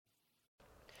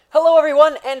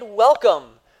everyone, and welcome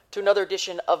to another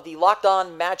edition of the Locked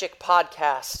On Magic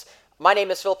podcast. My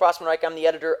name is Philip Rossman-Reich. I'm the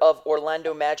editor of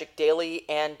Orlando Magic Daily,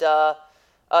 and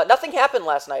nothing happened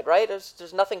last night, right?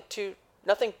 There's nothing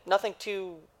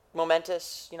too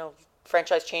momentous.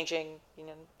 Franchise changing.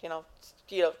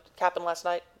 Happened last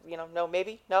night. No,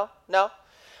 maybe, no.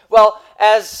 Well,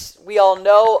 as we all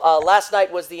know, last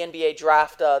night was the NBA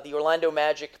draft. The Orlando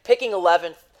Magic, picking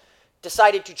 11th,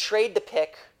 decided to trade the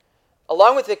pick,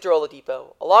 along with Victor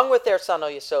Oladipo, along with Ersan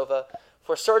Ilyasova,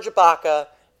 for Serge Ibaka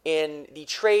in the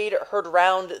trade heard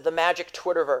around the Magic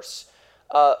Twitterverse.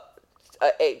 A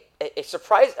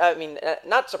surprise,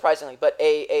 not surprisingly, but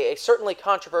a certainly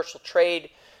controversial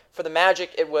trade for the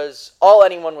Magic. It was all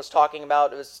anyone was talking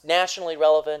about. It was nationally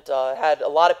relevant. Had a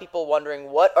lot of people wondering,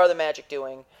 what are the Magic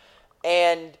doing?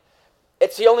 And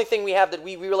it's the only thing we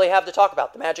really have to talk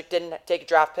about. The Magic didn't take a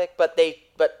draft pick, but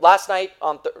last night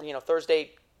on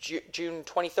Thursday, June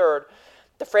 23rd,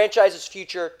 the franchise's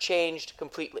future changed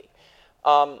completely.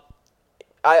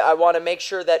 I want to make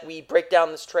sure that we break down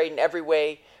this trade in every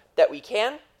way that we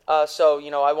can. So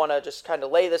I want to just kind of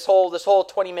lay this whole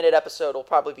 20-minute episode will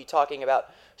probably be talking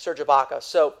about Serge Ibaka.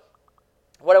 So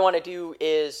what I want to do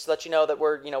is let you know that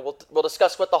we'll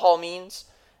discuss what the haul means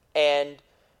and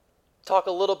talk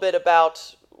a little bit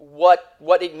about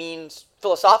what it means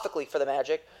philosophically for the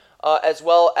Magic, as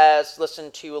well as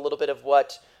listen to a little bit of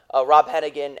what Rob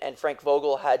Hennigan and Frank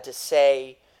Vogel had to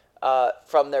say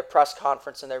from their press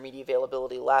conference and their media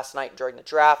availability last night during the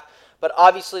draft. But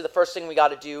obviously the first thing we got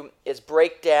to do is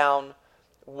break down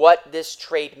what this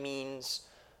trade means.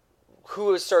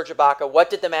 Who is Serge Ibaka? What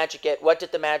did the Magic get? What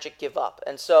did the Magic give up?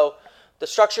 And so the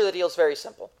structure of the deal is very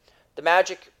simple. The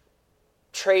Magic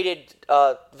traded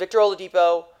Victor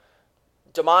Oladipo,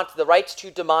 the rights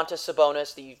to Domantas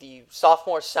Sabonis, the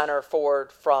sophomore center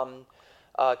forward from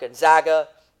Gonzaga,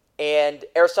 and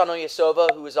Ersan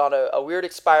Ilyasova, who is on a weird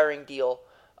expiring deal,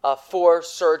 for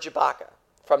Serge Ibaka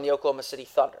from the Oklahoma City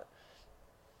Thunder.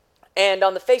 And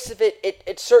on the face of it,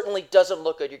 it certainly doesn't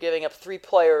look good. You're giving up 3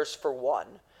 players for 1.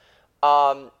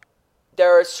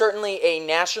 There is certainly a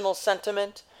national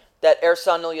sentiment that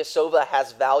Ersan Ilyasova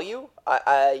has value.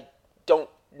 I don't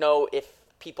know if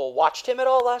people watched him at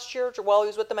all last year while he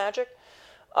was with the Magic,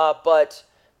 but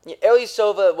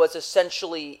Ilyasova was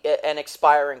essentially an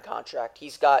expiring contract.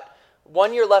 He's got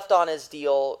 1 year left on his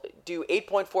deal, due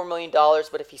 $8.4 million,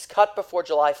 but if he's cut before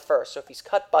July 1st, so if he's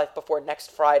cut before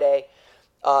next Friday,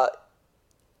 $8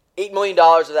 million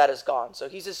of that is gone. So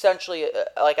he's essentially,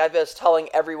 like I was telling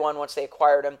everyone once they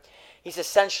acquired him, he's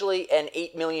essentially an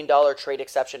 $8 million trade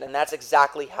exception, and that's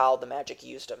exactly how the Magic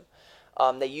used him.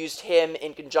 They used him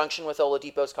in conjunction with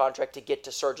Oladipo's contract to get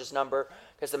to Serge's number,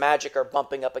 because the Magic are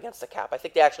bumping up against the cap. I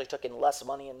think they actually took in less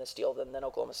money in this deal than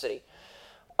Oklahoma City.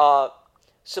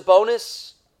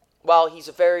 Sabonis,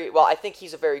 I think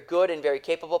he's a very good and very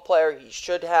capable player. He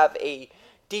should have a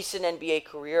decent NBA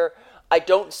career. I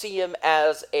don't see him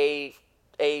as a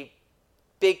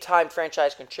big-time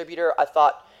franchise contributor. I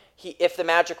thought if the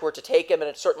Magic were to take him, and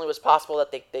it certainly was possible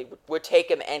that they would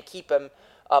take him and keep him,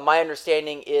 my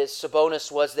understanding is Sabonis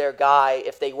was their guy.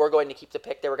 If they were going to keep the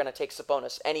pick, they were going to take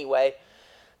Sabonis anyway.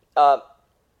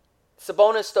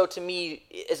 Sabonis, though, to me,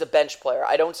 is a bench player.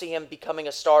 I don't see him becoming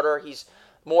a starter. He's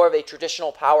more of a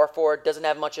traditional power forward, doesn't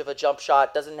have much of a jump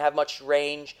shot, doesn't have much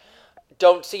range.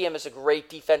 Don't see him as a great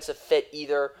defensive fit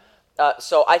either.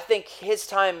 So I think his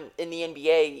time in the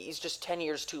NBA, he's just 10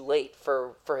 years too late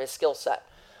for his skill set.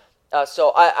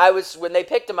 So I was, when they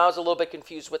picked him, I was a little bit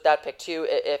confused with that pick too.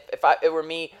 If it were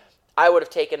me, I would have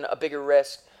taken a bigger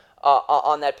risk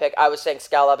on that pick. I was saying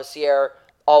Skal Labissière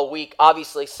all week.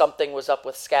 Obviously, something was up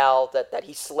with Skal that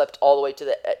he slipped all the way to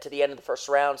the end of the first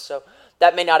round. So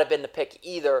that may not have been the pick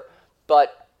either.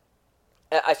 But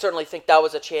I certainly think that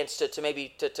was a chance to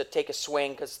maybe take a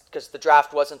swing, because the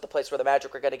draft wasn't the place where the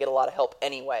Magic were going to get a lot of help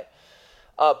anyway.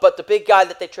 But the big guy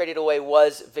that they traded away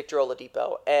was Victor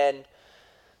Oladipo, and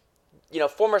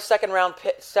former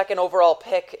second overall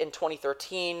pick in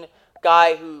 2013,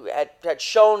 guy who had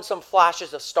shown some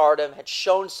flashes of stardom, had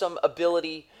shown some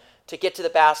ability to get to the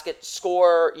basket,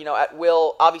 score, at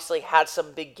will, obviously had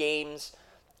some big games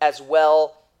as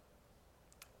well.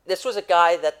 This was a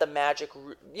guy that the Magic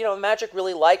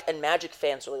really liked, and Magic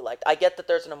fans really liked. I get that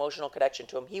there's an emotional connection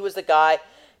to him. He was the guy,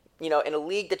 in a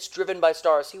league that's driven by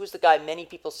stars, he was the guy many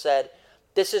people said,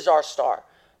 this is our star.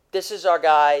 This is our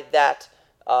guy that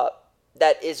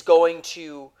is going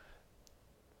to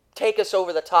take us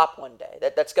over the top one day,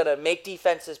 that's going to make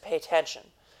defenses pay attention.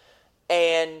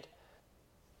 And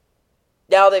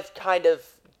now they've kind of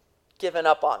given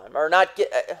up on him, or not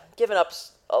given up,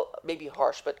 maybe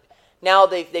harsh, but now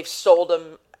they've sold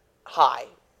him high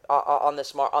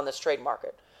on this trade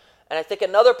market. And I think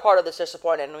another part of this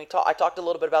disappointment, and I talked a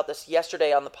little bit about this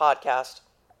yesterday on the podcast,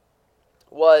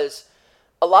 was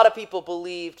a lot of people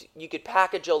believed you could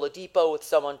package Oladipo with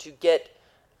someone to get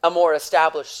a more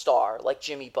established star like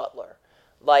Jimmy Butler,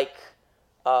 like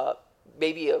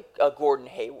maybe a Gordon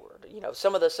Hayward,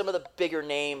 some of the bigger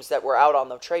names that were out on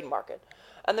the trade market.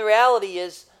 And the reality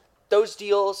is those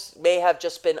deals may have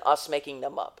just been us making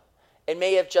them up. It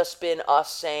may have just been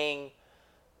us saying,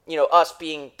 us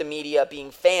being the media,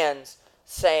 being fans,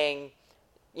 saying,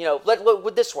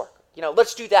 would this work?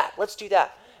 Let's do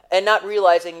that. And not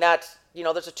realizing that,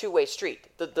 there's a two-way street.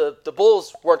 The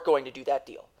Bulls weren't going to do that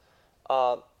deal.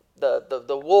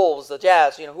 The Wolves, the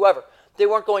Jazz, whoever, they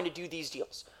weren't going to do these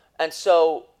deals. And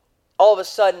so all of a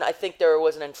sudden, I think there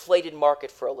was an inflated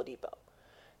market for Oladipo.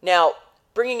 Now,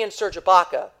 bringing in Serge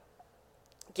Ibaka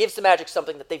gives the Magic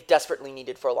something that they've desperately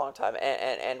needed for a long time.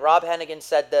 And Rob Hennigan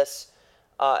said this,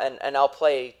 and I'll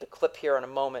play the clip here in a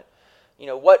moment.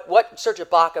 What Serge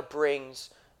Ibaka brings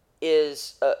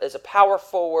is a power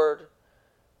forward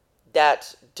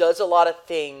that does a lot of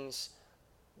things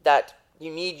that you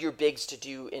need your bigs to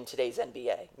do in today's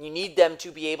NBA. You need them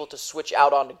to be able to switch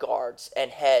out onto guards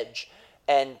and hedge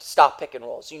and stop pick and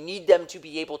rolls. You need them to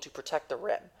be able to protect the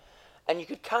rim. And you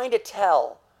could kind of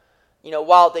tell,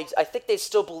 while I think they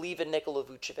still believe in Nikola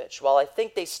Vucevic, while I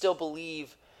think they still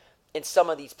believe in some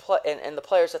of these and the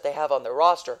players that they have on their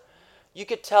roster, you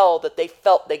could tell that they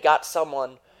felt they got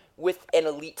someone with an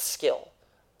elite skill,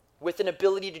 with an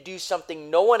ability to do something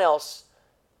no one else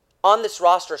on this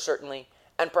roster certainly,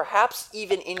 and perhaps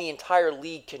even in the entire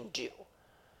league can do.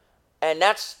 And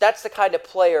that's the kind of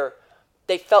player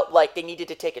they felt like they needed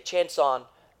to take a chance on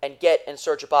and get in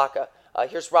Serge Ibaka.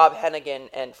 Here's Rob Hennigan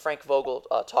and Frank Vogel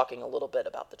talking a little bit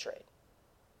about the trade.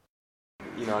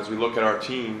 As we look at our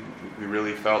team, we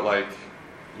really felt like,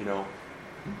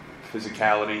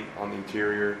 physicality on the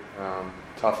interior,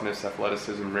 toughness,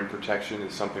 athleticism, rim protection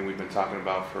is something we've been talking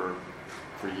about for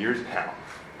years now,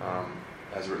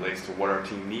 as it relates to what our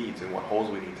team needs and what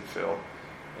holes we need to fill.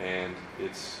 And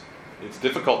it's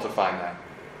difficult to find that,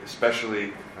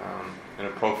 especially in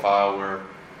a profile where,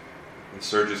 in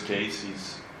Serge's case,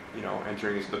 he's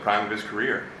entering the prime of his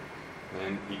career,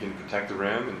 and he can protect the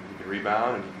rim, and he can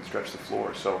rebound, and he can stretch the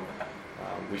floor. So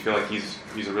we feel like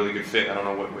he's a really good fit. I don't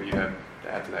know what you have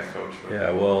to add to that, Coach.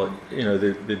 Yeah, well,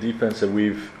 the defense that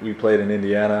we played in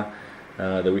Indiana,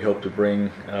 that we hope to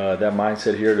bring that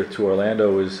mindset here to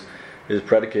Orlando is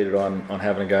predicated on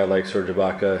having a guy like Serge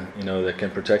Ibaka, that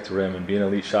can protect the rim and be an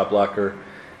elite shot blocker.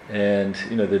 And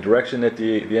the direction that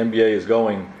the NBA is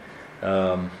going,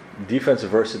 defensive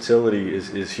versatility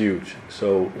is huge.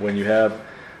 So when you have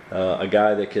a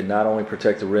guy that can not only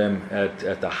protect the rim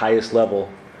at the highest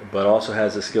level, but also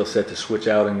has the skill set to switch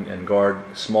out and guard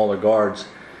smaller guards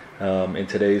in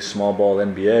today's small ball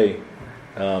NBA,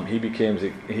 he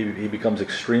becomes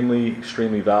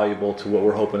extremely valuable to what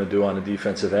we're hoping to do on the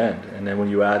defensive end. And then when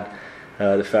you add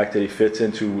the fact that he fits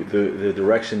into the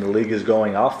direction the league is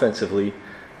going offensively,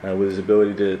 with his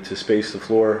ability to space the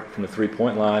floor from the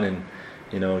three-point line and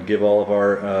give all of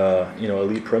our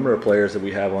elite perimeter players that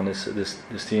we have on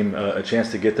this team a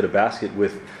chance to get to the basket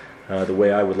with the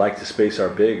way I would like to space our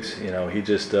bigs. He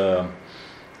just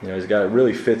he's got it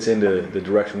really fits into the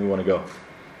direction we want to go.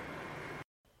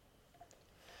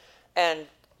 And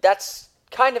that's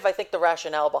kind of, I think, the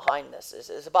rationale behind this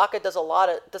is Ibaka does a lot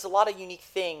of unique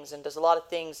things and does a lot of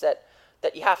things that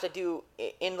you have to do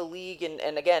in the league,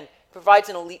 and again, provides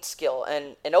an elite skill.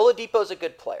 And Oladipo is a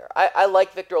good player. I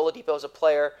like Victor Oladipo as a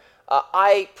player.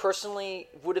 I personally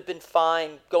would have been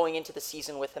fine going into the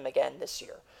season with him again this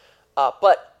year.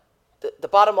 But the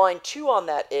bottom line, too, on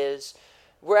that is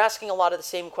we're asking a lot of the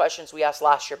same questions we asked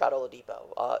last year about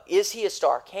Oladipo. Is he a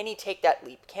star? Can he take that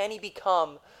leap? Can he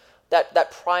become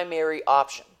that primary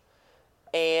option?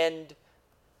 And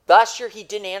last year he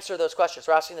didn't answer those questions.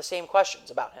 We're asking the same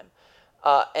questions about him.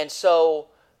 And so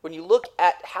when you look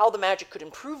at how the Magic could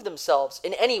improve themselves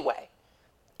in any way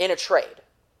in a trade,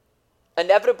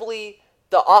 inevitably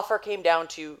the offer came down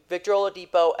to Victor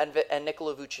Oladipo and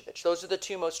Nikola Vucevic. Those are the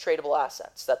two most tradable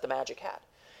assets that the Magic had.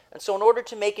 And so in order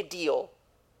to make a deal,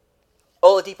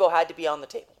 Oladipo had to be on the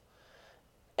table.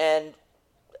 And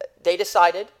they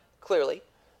decided, clearly,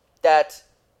 that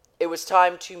it was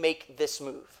time to make this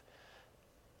move.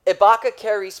 Ibaka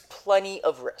carries plenty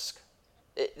of risk.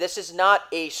 This is not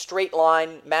a straight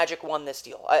line, Magic won this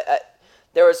deal.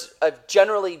 There was a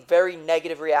generally very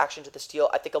negative reaction to this deal.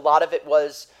 I think a lot of it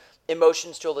was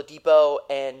emotions to Oladipo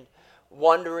and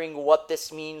wondering what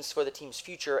this means for the team's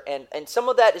future, and some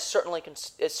of that is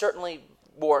certainly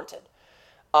warranted.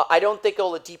 I don't think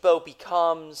Oladipo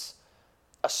becomes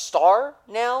a star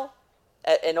now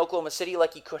in Oklahoma City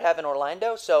like he could have in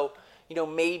Orlando. So,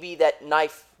 maybe that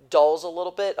knife dulls a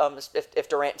little bit if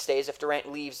Durant stays. If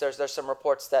Durant leaves, there's some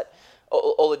reports that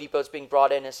Oladipo's being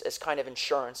brought in as kind of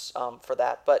insurance for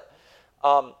that. But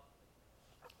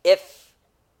if,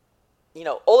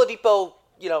 Oladipo,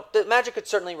 the Magic could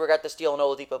certainly regret this deal and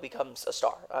Oladipo becomes a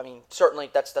star. I mean, certainly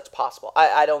that's possible.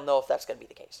 I don't know if that's going to be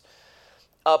the case.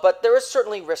 But there is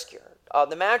certainly risk here.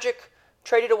 The Magic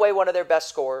traded away one of their best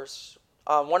scorers,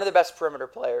 one of their best perimeter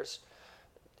players,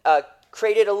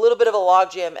 created a little bit of a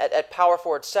logjam at power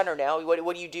forward center now.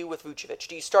 What do you do with Vucevic?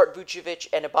 Do you start Vucevic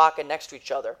and Ibaka next to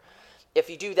each other? If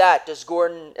you do that, does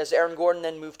Aaron Gordon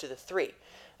then move to the 3?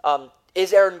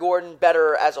 Is Aaron Gordon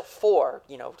better as a 4?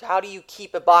 How do you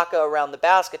keep Ibaka around the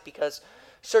basket? Because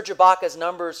Serge Ibaka's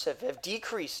numbers have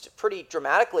decreased pretty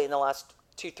dramatically in the last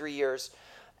 2-3 years.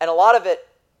 And a lot of it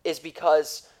is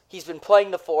because he's been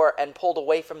playing the 4 and pulled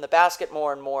away from the basket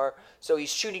more and more, so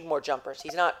he's shooting more jumpers.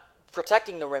 He's not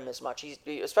protecting the rim as much.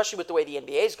 Especially with the way the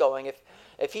NBA is going.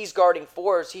 If he's guarding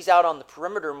 4s, he's out on the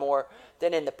perimeter more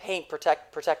than in the paint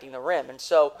protecting the rim. And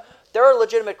so there are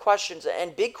legitimate questions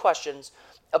and big questions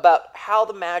about how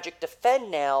the Magic defend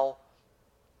now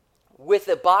with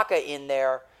Ibaka in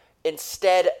there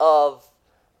instead of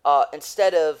a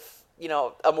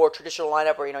more traditional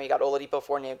lineup where you got Oladipo,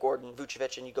 Fournier, Gordon,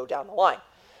 Vucevic, and you go down the line.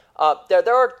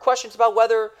 There are questions about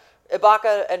whether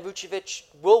Ibaka and Vucevic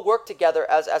will work together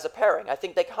as a pairing. I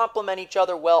think they complement each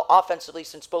other well offensively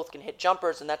since both can hit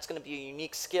jumpers, and that's going to be a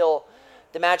unique skill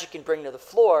the Magic can bring to the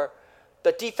floor.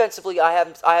 But defensively, I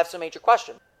have some major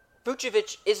questions.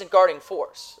 Vucevic isn't guarding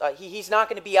 4s. He's not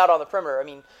going to be out on the perimeter. I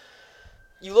mean,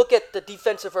 you look at the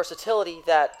defensive versatility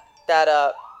that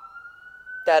the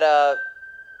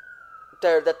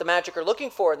Magic are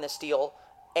looking for in this deal,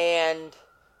 and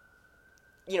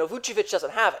Vucevic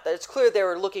doesn't have it. It's clear they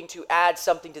were looking to add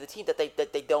something to the team that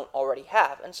they don't already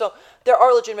have. And so there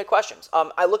are legitimate questions.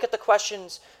 I look at the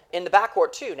questions in the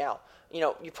backcourt too now.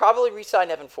 You probably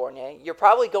re-sign Evan Fournier. You're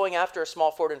probably going after a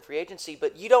small forward in free agency,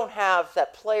 but you don't have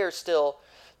that player still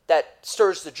that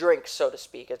stirs the drink, so to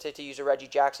speak, to use a Reggie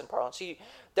Jackson parlance. So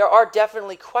there are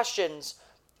definitely questions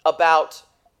about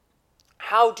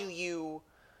how do you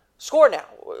score now?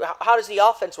 How does the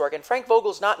offense work? And Frank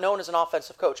Vogel's not known as an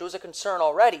offensive coach. It was a concern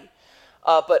already.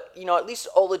 But at least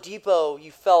Oladipo,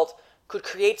 you felt, could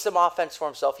create some offense for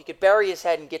himself. He could bury his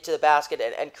head and get to the basket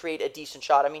and create a decent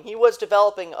shot. I mean, he was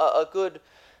developing a good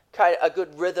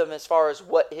rhythm as far as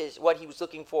what he was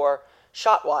looking for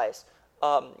shot-wise.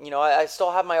 I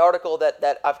still have my article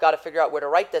that I've got to figure out where to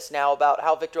write this now about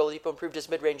how Victor Oladipo improved his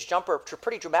mid-range jumper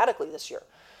pretty dramatically this year.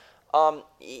 The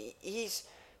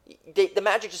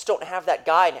Magic just don't have that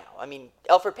guy now. I mean,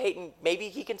 Elfrid Payton, maybe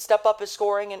he can step up his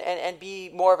scoring and be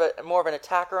more of an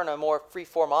attacker and a more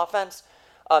free-form offense.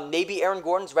 Maybe Aaron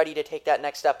Gordon's ready to take that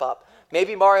next step up.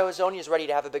 Maybe Mario Hezonja is ready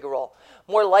to have a bigger role.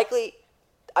 More likely,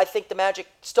 I think the Magic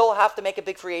still have to make a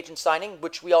big free agent signing,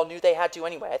 which we all knew they had to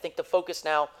anyway. I think the focus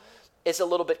now is a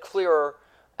little bit clearer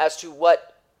as to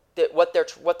what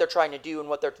they're trying to do and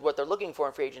what they're looking for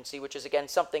in free agency, which is again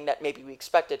something that maybe we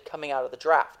expected coming out of the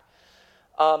draft.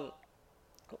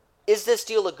 Is this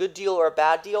deal a good deal or a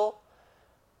bad deal?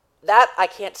 That I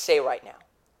can't say right now.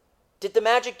 Did the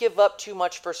Magic give up too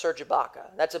much for Serge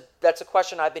Ibaka? That's a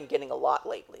question I've been getting a lot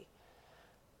lately.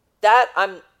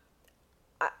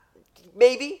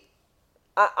 Maybe.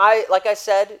 Like I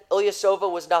said,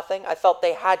 Ilyasova was nothing. I felt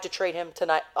they had to trade him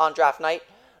tonight on draft night,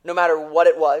 no matter what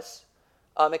it was.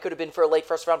 It could have been for a late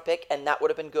first round pick, and that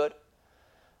would have been good.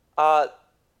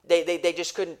 They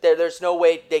just couldn't. There's no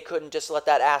way they couldn't just let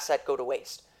that asset go to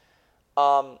waste.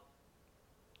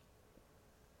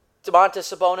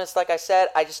 Domantas Sabonis, like I said,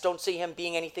 I just don't see him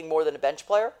being anything more than a bench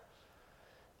player.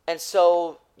 And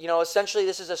so, essentially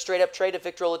this is a straight-up trade of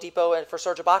Victor Oladipo and for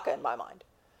Serge Ibaka in my mind.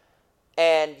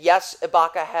 And yes,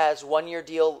 Ibaka has 1 year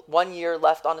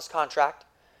left on his contract,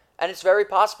 and it's very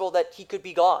possible that he could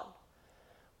be gone.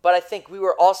 But I think we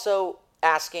were also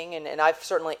asking, and I've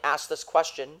certainly asked this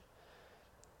question,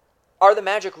 were the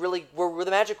Magic really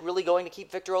going to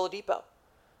keep Victor Oladipo?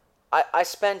 I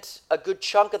spent a good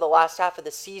chunk of the last half of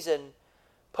the season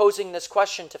posing this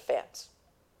question to fans.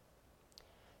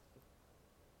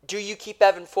 Do you keep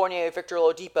Evan Fournier or Victor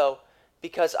Oladipo?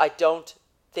 Because I don't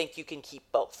think you can keep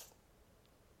both.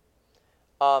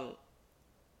 And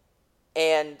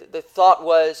the thought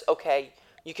was, okay,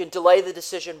 you can delay the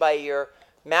decision by a year,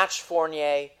 match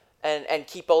Fournier, and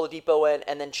keep Oladipo in,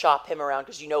 and then chop him around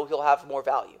because he'll have more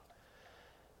value.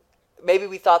 Maybe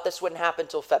we thought this wouldn't happen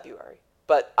until February.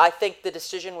 But I think the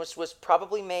decision was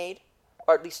probably made,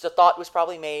 or at least the thought was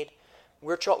probably made.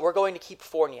 We're going to keep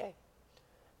Fournier.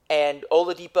 and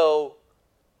Oladipo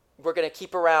we're going to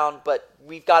keep around, but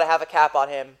we've got to have a cap on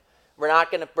him. We're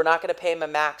not going to pay him a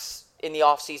max in the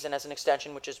offseason as an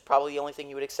extension, which is probably the only thing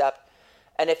he would accept.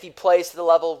 And if he plays to the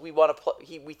level we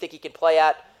think he can play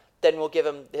at, then we'll give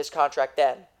him his contract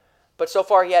then. But so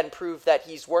far he hadn't proved that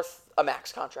he's worth a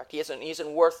max contract. He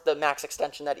isn't worth the max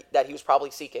extension that he was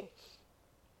probably seeking.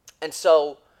 And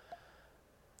so,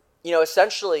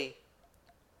 essentially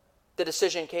the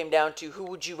decision came down to who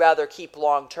would you rather keep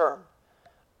long term?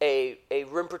 A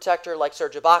rim protector like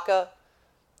Serge Ibaka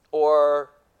or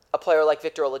a player like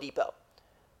Victor Oladipo.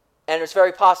 And it's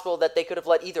very possible that they could have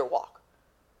let either walk.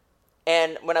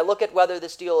 And when I look at whether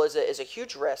this deal is a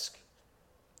huge risk,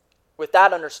 with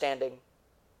that understanding,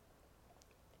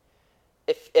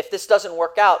 if this doesn't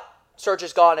work out, Serge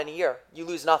is gone in a year. You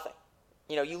lose nothing.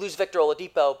 You lose Victor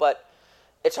Oladipo, but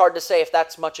it's hard to say if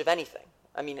that's much of anything.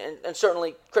 I mean, and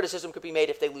certainly criticism could be made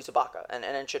if they lose Ibaka, and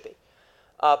it should be.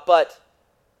 But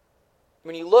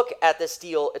when you look at this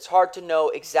deal, it's hard to know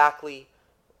exactly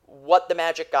what the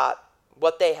Magic got,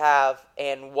 what they have,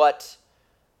 and what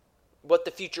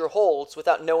the future holds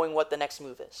without knowing what the next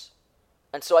move is.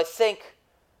 And so I think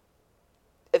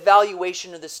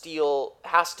evaluation of this deal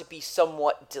has to be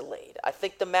somewhat delayed. I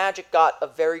think the Magic got a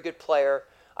very good player.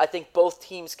 I think both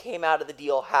teams came out of the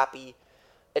deal happy.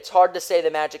 It's hard to say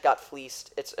the Magic got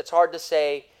fleeced. It's hard to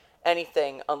say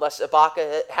anything unless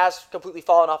Ibaka has completely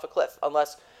fallen off a cliff,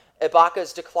 unless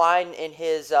Ibaka's decline in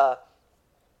his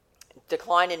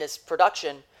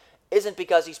production isn't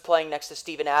because he's playing next to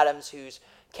Steven Adams, who's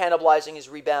cannibalizing his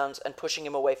rebounds and pushing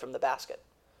him away from the basket.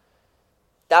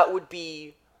 That would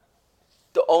be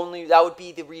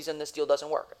the reason this deal doesn't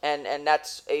work. And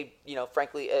that's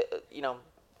frankly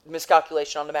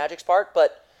miscalculation on the Magic's part,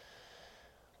 but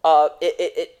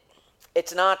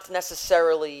it's not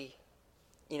necessarily,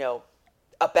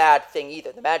 a bad thing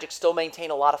either. The Magic still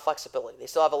maintain a lot of flexibility. They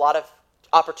still have a lot of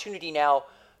opportunity now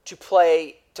to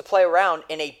play around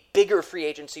in a bigger free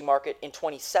agency market in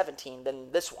 2017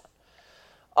 than this one.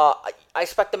 I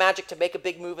expect the Magic to make a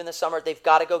big move in the summer. They've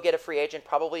got to go get a free agent,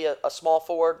 probably a small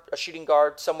forward, a shooting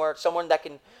guard, someone that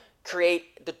can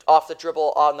create off the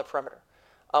dribble on the perimeter.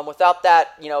 Without that,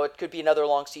 it could be another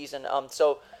long season.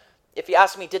 So if you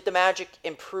ask me, did the Magic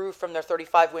improve from their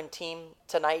 35-win team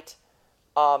tonight,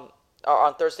 or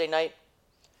on Thursday night?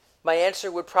 My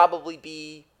answer would probably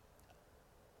be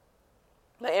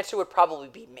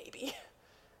maybe.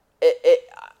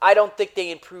 I don't think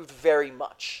they improved very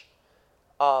much.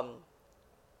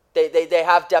 They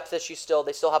have depth issues still.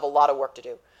 They still have a lot of work to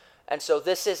do. And so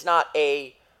this is not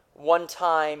a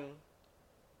one-time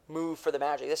move for the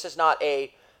Magic. This is not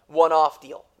a one-off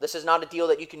deal. This is not a deal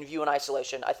that you can view in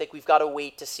isolation. I think we've got to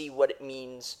wait to see what it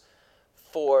means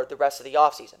for the rest of the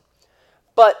offseason.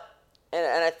 But,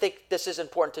 and I think this is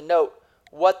important to note,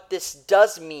 what this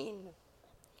does mean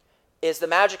is the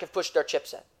Magic have pushed their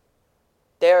chips in.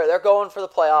 They're going for the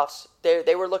playoffs.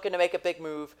 They were looking to make a big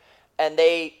move, and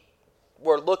they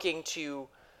were looking to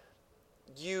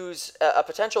use a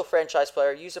potential franchise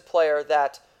player, use a player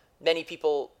that many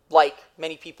people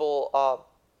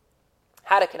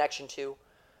had a connection to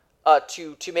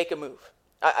make a move.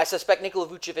 I suspect Nikola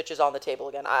Vucevic is on the table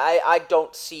again. I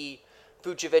don't see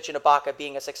Vucevic and Ibaka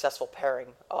being a successful pairing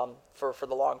for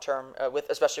the long term,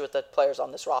 especially with the players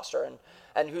on this roster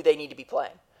and who they need to be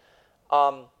playing.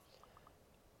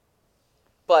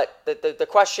 But the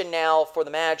question now for the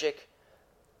Magic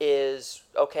is,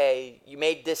 okay, you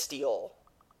made this deal.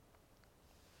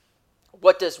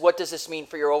 What does this mean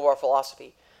for your overall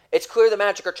philosophy? It's clear the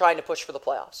Magic are trying to push for the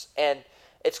playoffs, and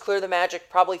it's clear the Magic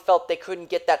probably felt they couldn't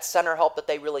get that center help that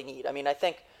they really need. I mean, I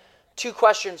think two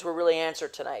questions were really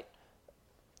answered tonight.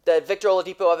 The Victor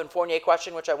Oladipo, Evan Fournier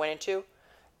question, which I went into,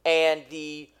 and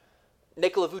the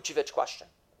Nikola Vucevic question,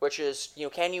 which is,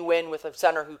 can you win with a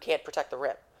center who can't protect the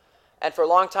rim? And for a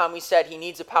long time we said he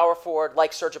needs a power forward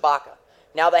like Serge Ibaka.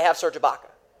 Now they have Serge Ibaka.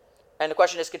 And the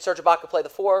question is, can Serge Ibaka play the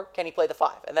 4? Can he play the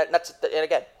 5? And that's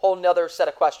again, whole nother set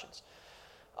of questions.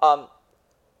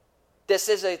 This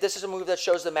is a move that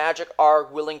shows the Magic are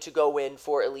willing to go in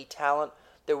for elite talent.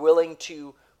 They're willing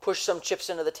to push some chips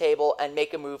into the table and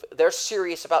make a move. They're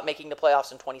serious about making the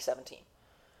playoffs in 2017.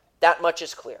 That much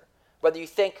is clear. Whether you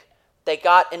think they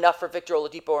got enough for Victor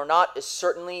Oladipo or not is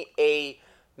certainly a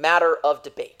matter of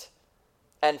debate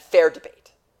and fair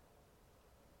debate.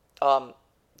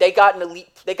 They got an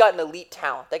elite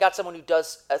talent. They got someone who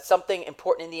does something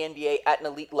important in the NBA at an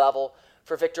elite level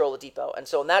for Victor Oladipo. And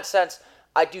so in that sense,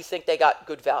 I do think they got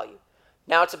good value.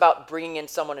 Now it's about bringing in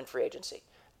someone in free agency.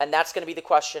 And that's going to be the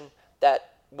question that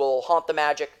will haunt the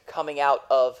Magic coming out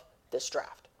of this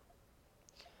draft.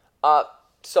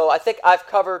 So I think I've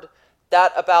covered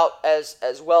that about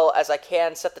as well as I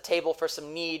can. Set the table for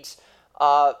some needs.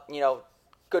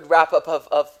 Good wrap up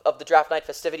of the draft night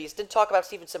festivities. Didn't talk about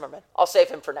Steven Zimmerman. I'll save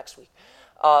him for next week.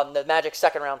 The Magic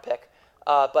second round pick.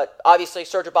 But obviously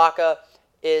Serge Ibaka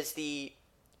is the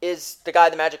guy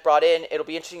the Magic brought in. It'll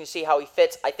be interesting to see how he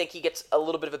fits. I think he gets a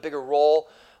little bit of a bigger role.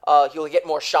 He'll get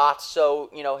more shots, so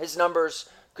his numbers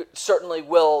certainly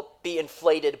will be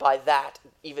inflated by that,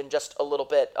 even just a little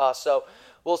bit. So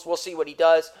we'll see what he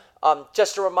does.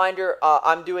 Just a reminder,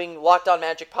 I'm doing Locked On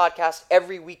Magic podcast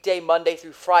every weekday, Monday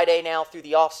through Friday now through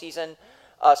the off season.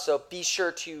 So be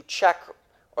sure to check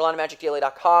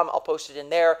OrlandoMagicDaily.com. I'll post it in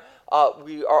there.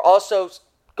 We are also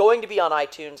going to be on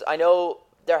iTunes. I know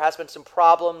there has been some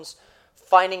problems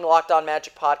finding Locked On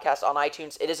Magic podcast on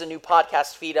iTunes. It is a new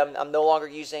podcast feed. I'm no longer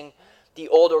using the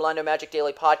old Orlando Magic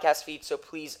Daily podcast feed, so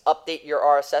please update your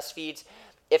RSS feeds.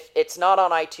 If it's not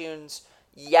on iTunes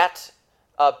yet,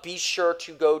 be sure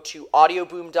to go to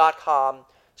audioboom.com,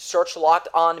 search Locked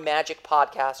On Magic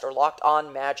podcast or Locked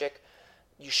On Magic.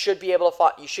 You should be able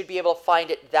to find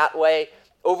it that way.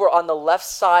 Over on the left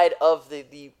side of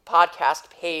the podcast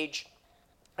page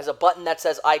is a button that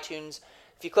says iTunes.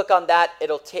 If you click on that,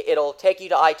 it'll take you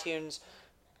to iTunes.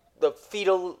 The feed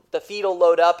will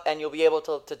load up, and you'll be able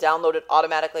to download it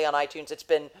automatically on iTunes. It's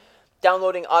been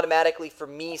downloading automatically for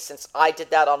me since I did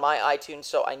that on my iTunes,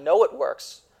 so I know it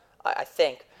works, I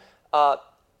think.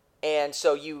 And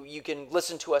so you can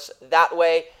listen to us that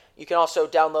way. You can also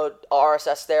download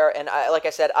RSS there. And like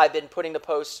I said, I've been putting the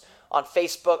posts on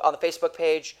Facebook, on the Facebook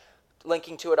page,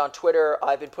 linking to it on Twitter.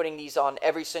 I've been putting these on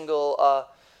every single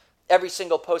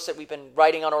post that we've been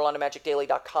writing on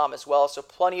OrlandoMagicDaily.com as well. So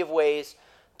plenty of ways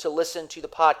to listen to the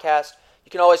podcast.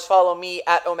 You can always follow me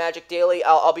at OMagicDaily.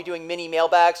 I'll be doing mini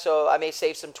mailbags, so I may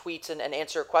save some tweets and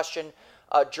answer a question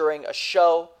during a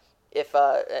show if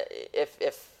we're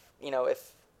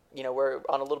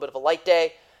on a little bit of a light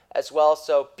day as well.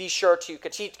 So be sure to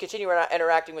continue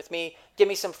interacting with me. Give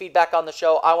me some feedback on the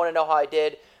show. I want to know how I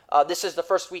did. This is the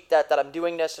first week that I'm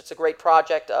doing this. It's a great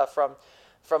project from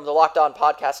the Locked On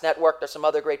Podcast Network. There's some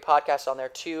other great podcasts on there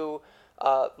too.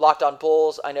 Locked On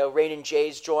Bulls. I know Rain and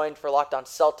Jays joined for Locked On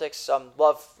Celtics.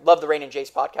 Love the Rain and Jays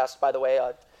podcast, by the way.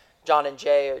 John and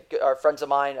Jay are friends of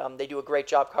mine. They do a great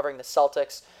job covering the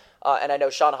Celtics. And I know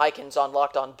Sean Hyken's on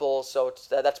Locked On Bulls, so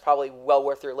that's probably well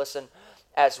worth your listen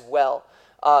as well.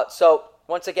 So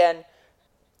once again,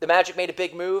 the Magic made a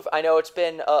big move. I know it's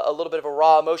been a little bit of a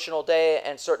raw, emotional day,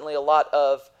 and certainly a lot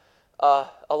of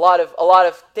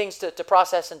things to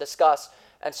process and discuss.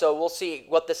 And so we'll see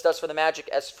what this does for the Magic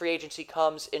as free agency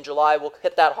comes in July. We'll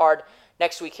hit that hard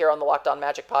next week here on the Locked On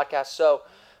Magic podcast. So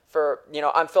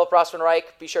I'm Philip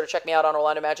Rossman-Reich. Be sure to check me out on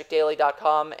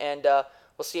OrlandoMagicDaily.com, and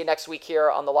we'll see you next week here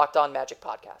on the Locked On Magic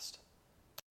podcast.